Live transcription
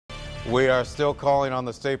We are still calling on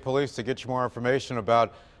the state police to get you more information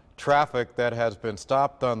about traffic that has been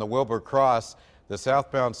stopped on the Wilbur Cross, the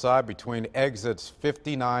southbound side between exits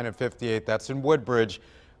 59 and 58. That's in Woodbridge.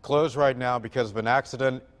 Closed right now because of an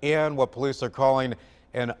accident and what police are calling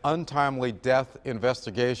an untimely death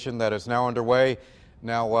investigation that is now underway.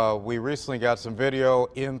 Now, we recently got some video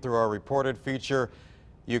in through our reported feature.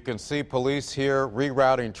 You can see police here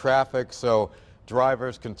rerouting traffic so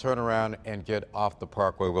drivers can turn around and get off the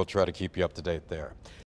parkway. We'll try to keep you up to date there.